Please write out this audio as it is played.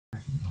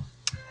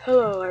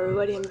Hello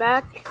everybody, I'm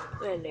back,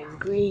 and in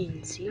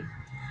green, see?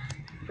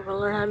 We're gonna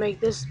learn how to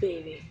make this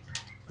baby.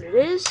 What it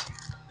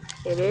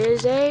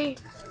is a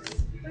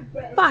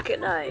pocket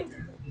knife.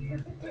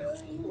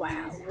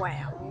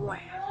 Wow.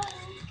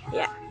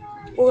 Yeah,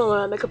 we're gonna learn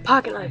how to make a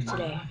pocket knife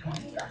today.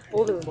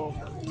 Folding bowl,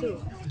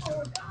 too.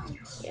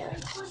 Yeah.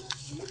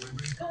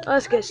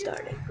 Let's get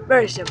started.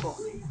 Very simple.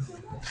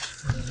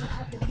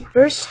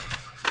 First,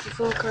 you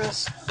fold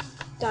across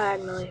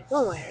diagonally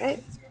one way,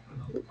 right?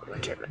 I'm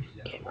gonna turn my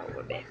camera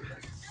over a bit.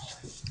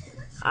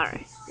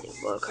 Alright, you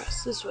fold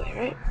across this way,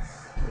 right?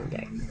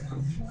 Okay.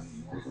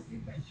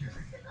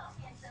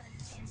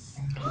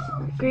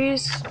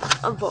 Grease,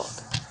 unfold.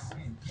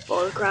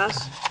 Fold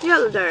across the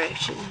other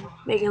direction,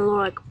 making it look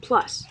like a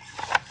plus.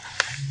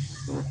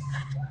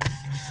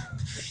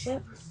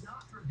 Yep.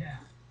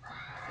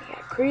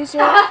 Yeah, crease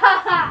it.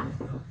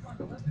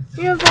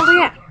 You unfold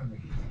again.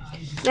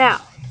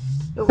 Now,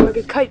 it'll work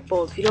a kite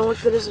fold if you don't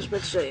look at this, I'm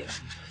supposed to show you.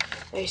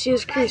 Now you see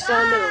this crease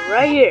down the middle,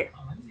 right here.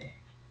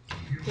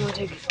 You want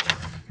to take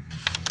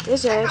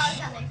this edge,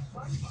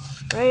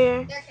 right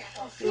here.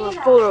 You want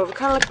to fold it over,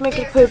 kind of like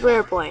making a paper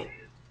airplane.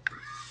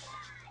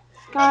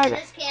 Kind of.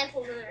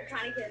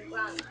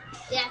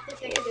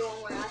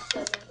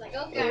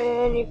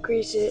 And you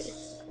crease it.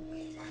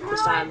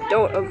 This time,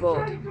 don't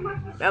unfold.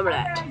 Remember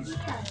that.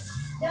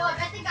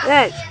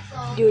 Then,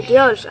 do it the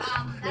other side,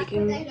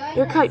 making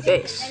your kite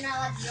base.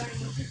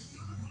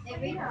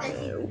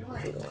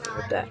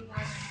 With that.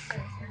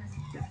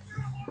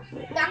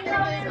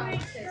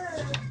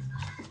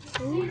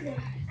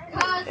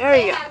 There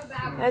you go.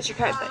 That's your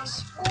kite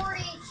base.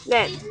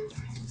 Then,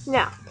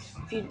 now,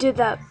 if you did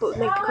that but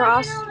make the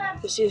cross,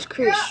 you'll see this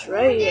crease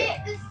right here.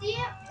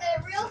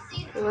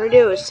 What we're going to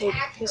do is take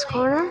this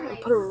corner and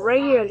put it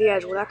right here at the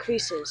edge where that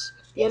crease is.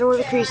 The end where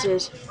the crease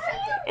is,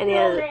 and the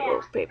end of the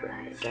little paper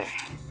right there.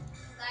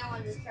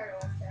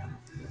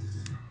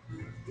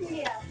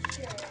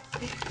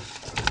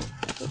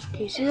 Can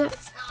you see that?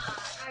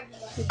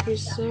 The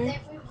crease there.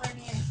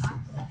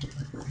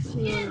 So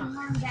you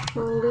want to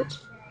fold it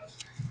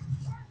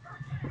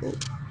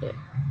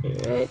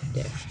right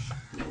there.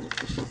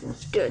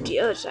 Do it to the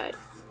other side.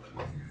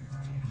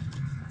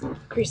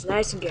 Crease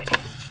nice and good.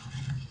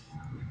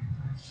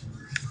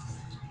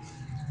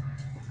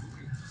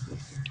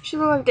 Should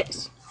look like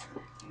this.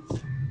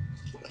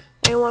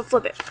 And you want to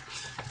flip it.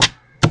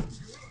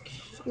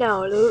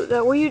 Now,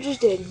 that what you just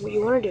did, what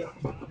you want to do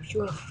is you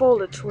want to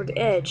fold it toward the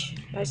edge,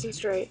 nice and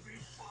straight.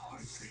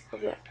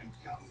 Over there.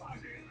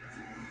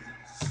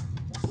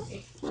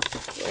 Okay.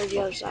 There's the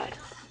other side.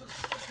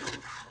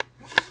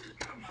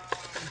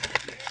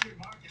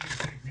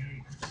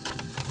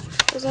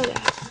 Just like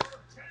that.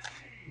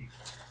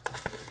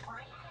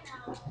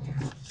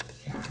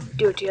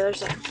 Do it to the other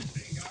side.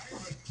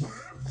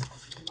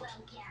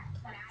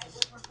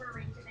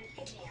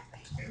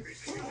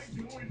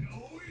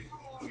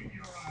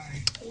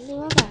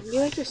 Be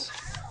like this.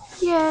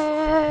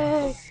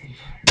 Yay!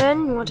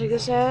 Then you want to take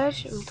this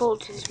edge and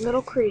fold to this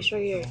middle crease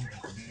right here.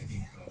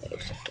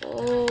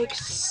 Like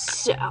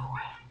so.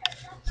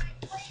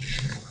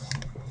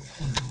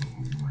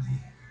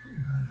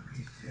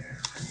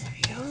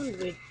 There you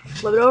go.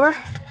 Flip it over.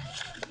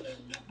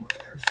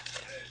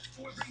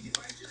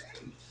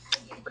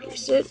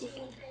 Crease it.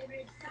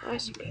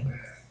 Nice and good.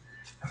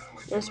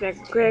 This makes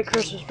a great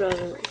Christmas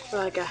present for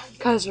like a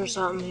cousin or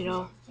something, you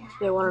know.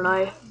 They want a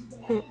knife.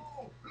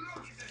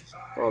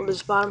 Fold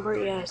this bottom part,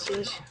 yeah, see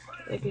this?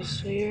 Like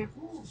this here.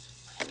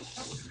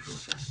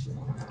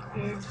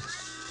 Here.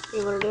 What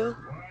you want to do?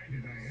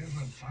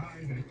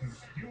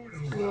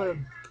 You want to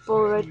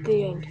fold it right at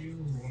the end.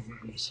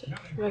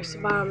 Next to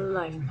the bottom of the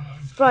knife. You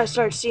probably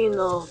start seeing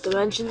the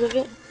dimensions of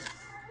it.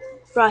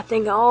 Probably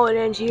thinking, oh, it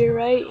ends here,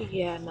 right?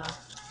 Yeah, no.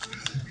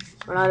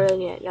 We're not done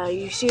yet. Now,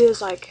 you see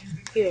this, like,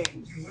 here.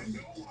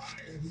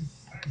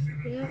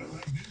 Yeah.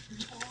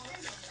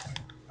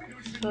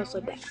 So it's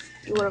like that.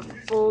 You want to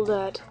fold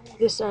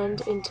this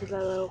end into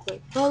that little thing.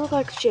 It don't look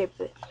like a shape,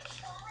 but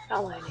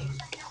outlining.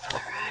 Get over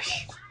there,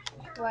 Ash.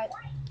 What?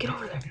 Get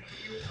over there.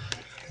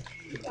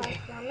 Okay.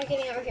 I'm not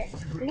getting over here.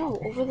 No,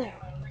 over there.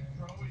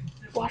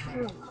 Watch the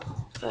room.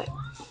 Alright.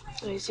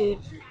 So you see,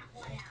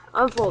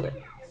 unfold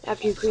it.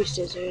 After you creased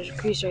it, so there's a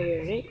crease right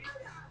here, right?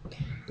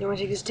 You want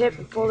to take this tip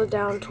and fold it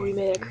down until you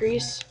made a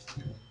crease.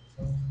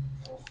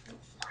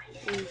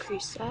 And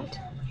crease that.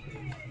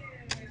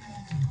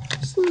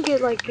 Just to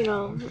get like, you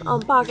know, a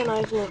pocket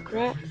knife look,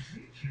 right?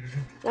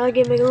 Now I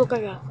can make it look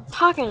like a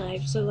pocket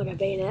knife instead of like a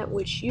bayonet,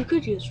 which you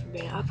could use for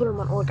bayonet. I put them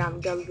on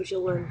origami guns, which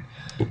you'll learn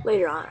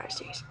later on in our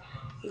series.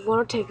 You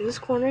want to take this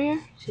corner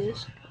here, see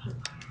this?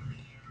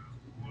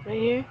 Right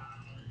here.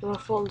 You want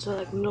to fold into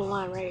like the middle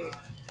line right here.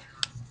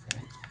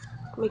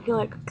 Making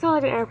like kind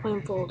of like an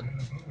airplane fold.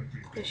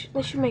 They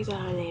should make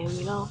that a name,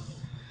 you know.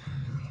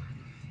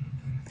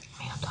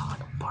 Man, I'm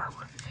talking to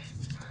barber.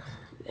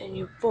 Then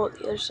you fold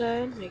the other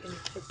side, making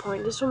a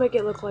point. This will make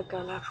it look like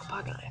an actual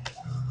pocket knife.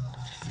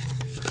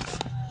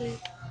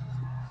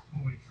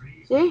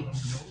 See?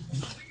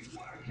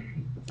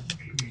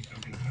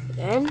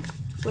 Then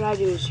what I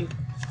do is you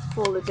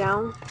fold it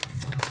down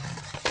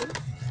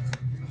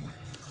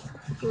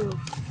You'll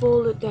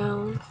fold it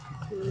down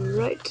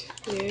right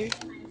there,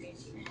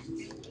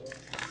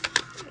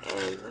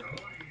 and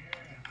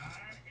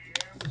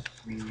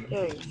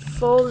there you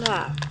fold in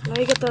half. Now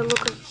you get that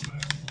look of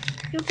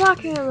you're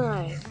blocking a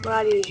knife. What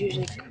I do is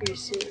usually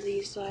crease it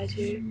these sides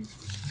here.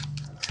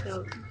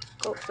 Now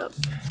go up.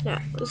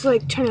 Now it's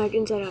like turn it like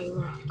inside out. You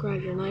want to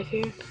grab your knife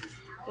here,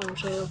 and I'll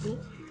try to open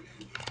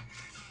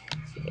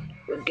it.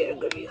 We'll get a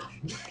good view.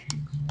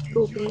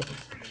 Open it.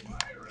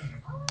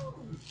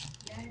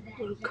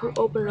 We'll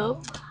open it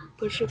up.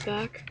 Push it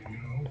back.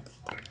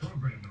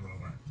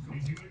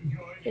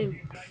 And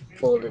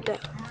fold it down.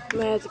 I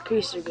might have to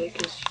crease it a bit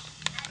because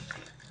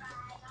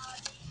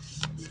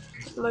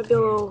it might be a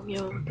little,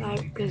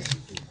 tight because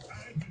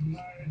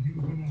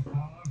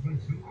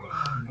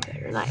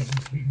your knife.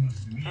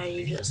 And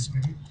you just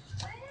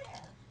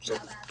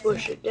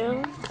push it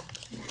down,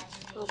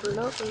 open it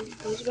up, and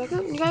close it back up,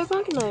 and you got your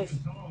pocket knife.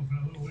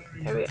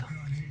 There we go.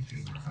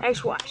 Thanks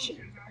for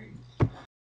watching.